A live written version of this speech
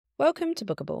Welcome to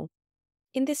Booqable.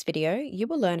 In this video, you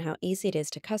will learn how easy it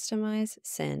is to customize,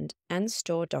 send, and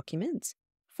store documents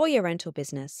for your rental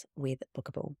business with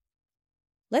Booqable.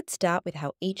 Let's start with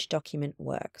how each document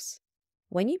works.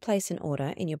 When you place an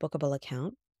order in your Booqable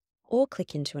account or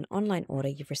click into an online order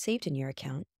you've received in your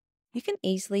account, you can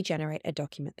easily generate a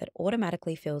document that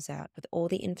automatically fills out with all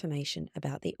the information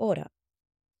about the order,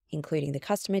 including the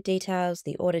customer details,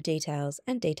 the order details,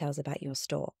 and details about your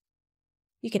store.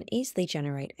 You can easily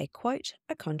generate a quote,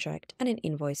 a contract, and an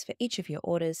invoice for each of your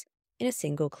orders in a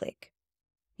single click.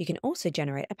 You can also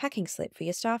generate a packing slip for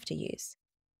your staff to use.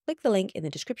 Click the link in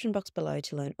the description box below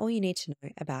to learn all you need to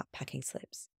know about packing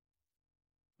slips.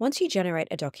 Once you generate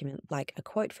a document like a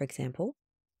quote, for example,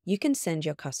 you can send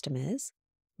your customers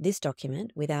this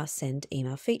document with our send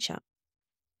email feature.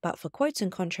 But for quotes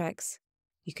and contracts,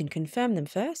 you can confirm them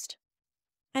first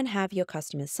and have your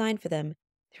customers sign for them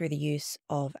through the use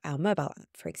of our mobile app,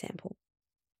 for example.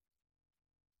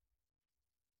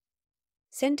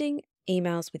 Sending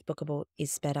emails with Booqable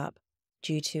is sped up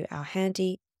due to our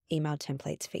handy email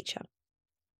templates feature.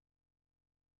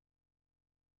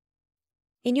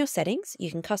 In your settings, you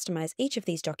can customize each of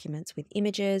these documents with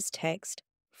images, text,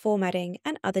 formatting,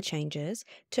 and other changes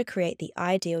to create the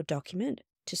ideal document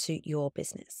to suit your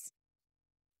business.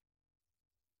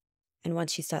 And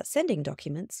once you start sending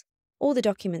documents, all the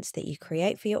documents that you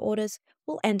create for your orders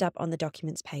will end up on the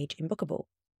documents page in Booqable,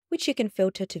 which you can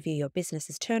filter to view your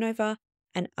business's turnover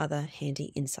and other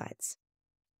handy insights.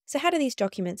 So how do these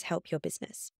documents help your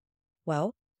business?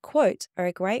 Well, quotes are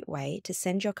a great way to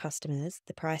send your customers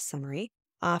the price summary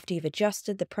after you've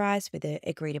adjusted the price with an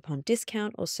agreed upon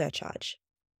discount or surcharge.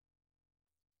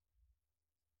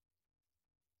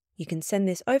 You can send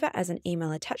this over as an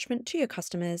email attachment to your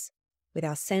customers with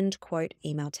our send quote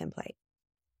email template.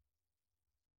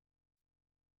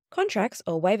 Contracts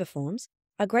or waiver forms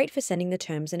are great for sending the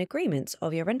terms and agreements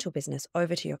of your rental business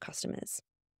over to your customers.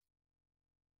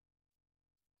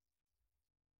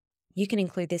 You can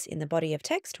include this in the body of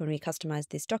text when we customize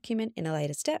this document in a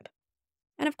later step.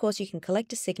 And of course, you can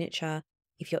collect a signature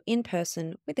if you're in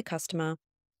person with the customer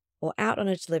or out on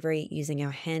a delivery using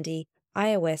our handy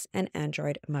iOS and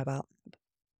Android mobile app.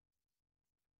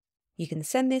 You can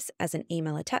send this as an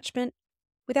email attachment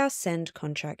with our send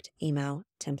contract email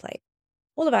template.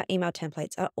 All of our email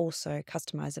templates are also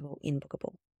customizable in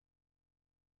Booqable.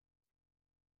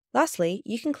 Lastly,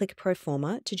 you can click Pro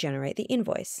Forma to generate the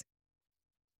invoice.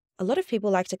 A lot of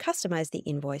people like to customize the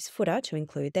invoice footer to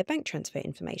include their bank transfer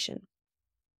information.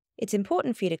 It's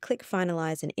important for you to click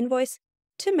Finalize an invoice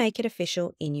to make it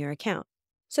official in your account,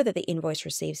 so that the invoice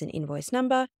receives an invoice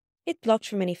number, it's blocked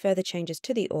from any further changes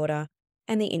to the order,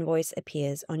 and the invoice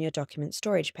appears on your document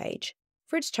storage page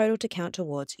for its total to count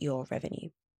towards your revenue.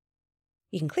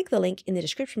 You can click the link in the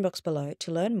description box below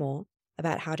to learn more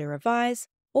about how to revise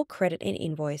or credit an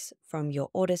invoice from your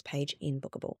orders page in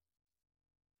Booqable.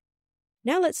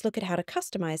 Now let's look at how to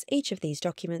customize each of these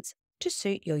documents to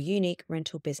suit your unique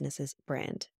rental business's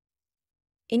brand.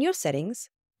 In your settings,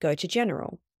 go to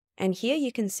General, and here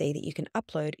you can see that you can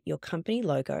upload your company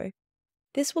logo.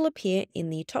 This will appear in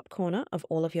the top corner of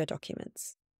all of your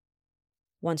documents.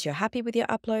 Once you're happy with your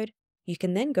upload, you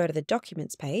can then go to the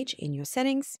Documents page in your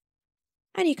settings,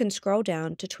 and you can scroll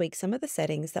down to tweak some of the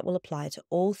settings that will apply to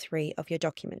all three of your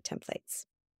document templates.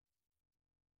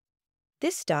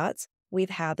 This starts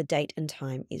with how the date and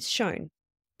time is shown.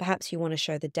 Perhaps you want to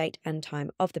show the date and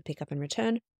time of the pickup and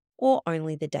return, or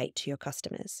only the date to your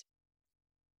customers.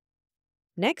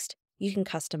 Next, you can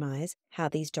customize how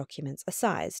these documents are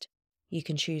sized. You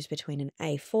can choose between an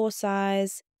A4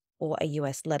 size or a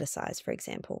US letter size, for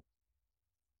example.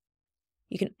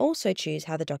 You can also choose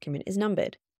how the document is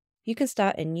numbered. You can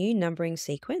start a new numbering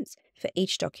sequence for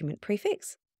each document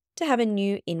prefix to have a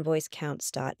new invoice count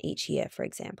start each year, for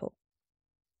example.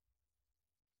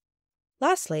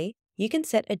 Lastly, you can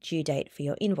set a due date for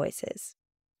your invoices.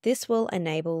 This will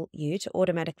enable you to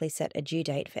automatically set a due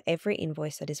date for every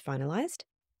invoice that is finalized,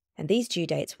 and these due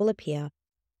dates will appear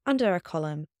under a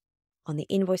column on the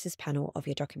Invoices panel of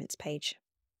your Documents page.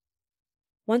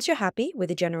 Once you're happy with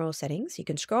the general settings, you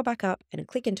can scroll back up and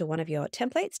click into one of your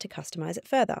templates to customize it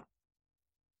further.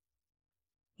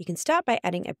 You can start by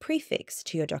adding a prefix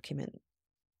to your document.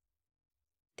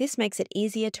 This makes it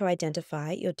easier to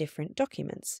identify your different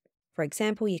documents. For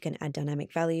example, you can add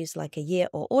dynamic values like a year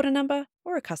or order number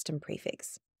or a custom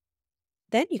prefix.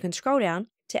 Then you can scroll down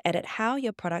to edit how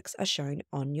your products are shown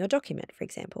on your document, for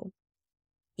example,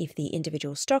 if the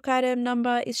individual stock item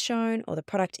number is shown or the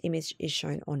product image is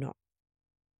shown or not.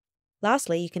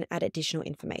 Lastly, you can add additional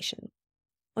information.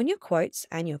 On your quotes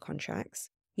and your contracts,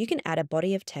 you can add a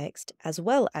body of text as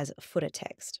well as footer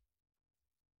text.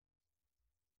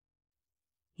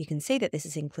 You can see that this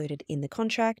is included in the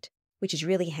contract, which is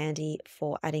really handy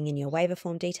for adding in your waiver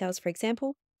form details, for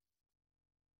example.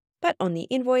 But on the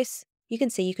invoice, you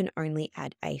can see you can only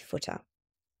add a footer.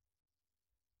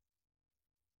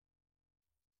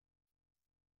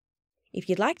 If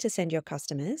you'd like to send your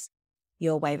customers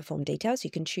your waiver form details,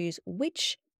 you can choose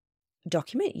which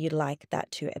document you'd like that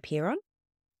to appear on.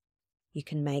 You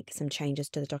can make some changes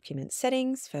to the document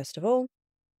settings, first of all,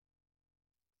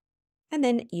 and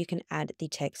then you can add the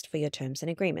text for your terms and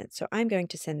agreements. So I'm going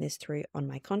to send this through on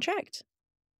my contract.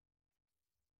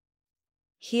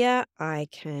 Here I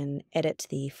can edit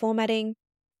the formatting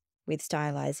with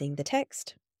stylizing the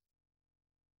text.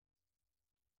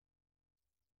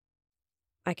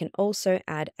 I can also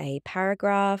add a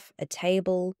paragraph, a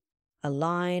table, a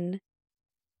line,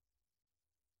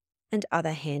 and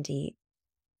other handy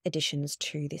additions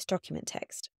to this document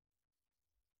text.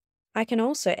 I can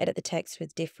also edit the text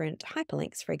with different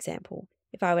hyperlinks, for example,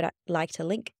 if I would like to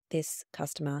link this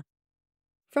customer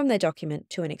from their document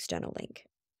to an external link.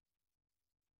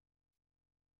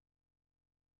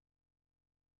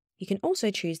 You can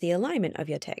also choose the alignment of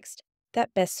your text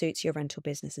that best suits your rental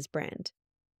business's brand.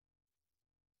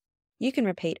 You can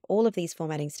repeat all of these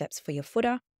formatting steps for your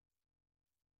footer,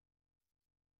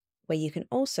 where you can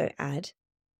also add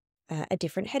a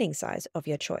different heading size of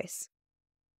your choice.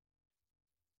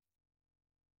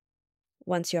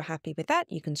 Once you're happy with that,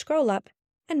 you can scroll up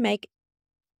and make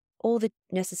all the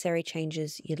necessary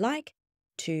changes you'd like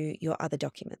to your other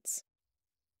documents.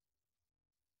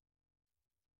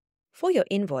 For your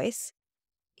invoice,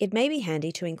 it may be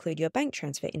handy to include your bank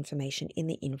transfer information in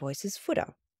the invoices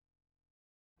footer.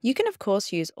 You can, of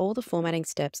course, use all the formatting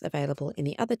steps available in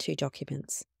the other two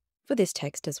documents for this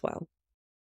text as well.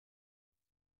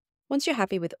 Once you're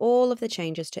happy with all of the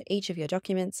changes to each of your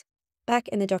documents, back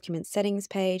in the document settings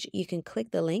page, you can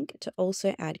click the link to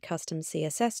also add custom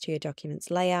CSS to your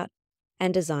document's layout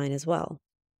and design as well.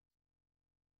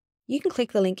 You can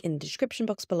click the link in the description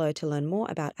box below to learn more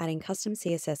about adding custom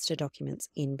CSS to documents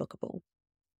in Booqable.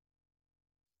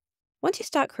 Once you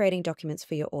start creating documents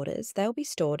for your orders, they'll be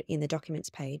stored in the documents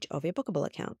page of your Booqable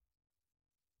account.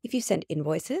 If you send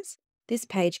invoices, this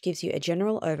page gives you a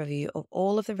general overview of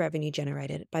all of the revenue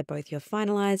generated by both your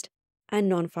finalized and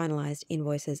non-finalized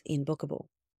invoices in Booqable.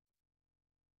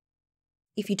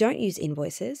 If you don't use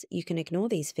invoices, you can ignore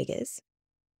these figures.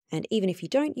 And even if you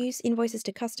don't use invoices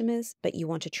to customers, but you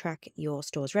want to track your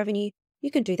store's revenue, you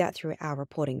can do that through our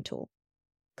reporting tool.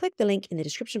 Click the link in the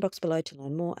description box below to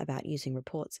learn more about using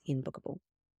reports in Booqable.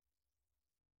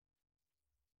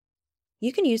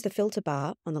 You can use the filter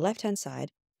bar on the left-hand side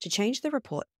to change the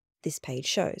report this page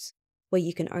shows, where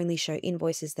you can only show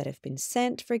invoices that have been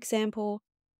sent, for example.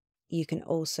 You can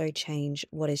also change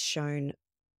what is shown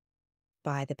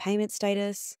by the payment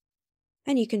status,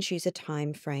 and you can choose a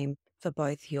time frame for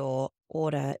both your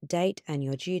order date and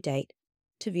your due date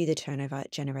to view the turnover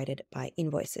generated by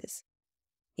invoices.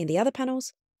 In the other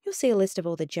panels, you'll see a list of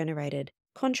all the generated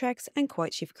contracts and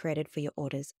quotes you've created for your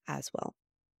orders as well,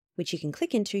 which you can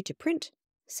click into to print,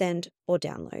 send, or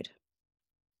download.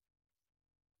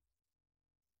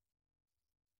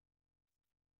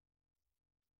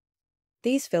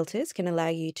 These filters can allow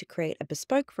you to create a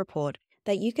bespoke report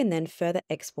that you can then further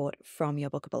export from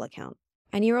your Booqable account.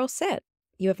 And you're all set.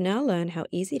 You have now learned how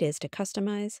easy it is to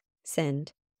customize,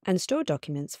 send, and store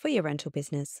documents for your rental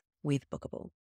business with Booqable.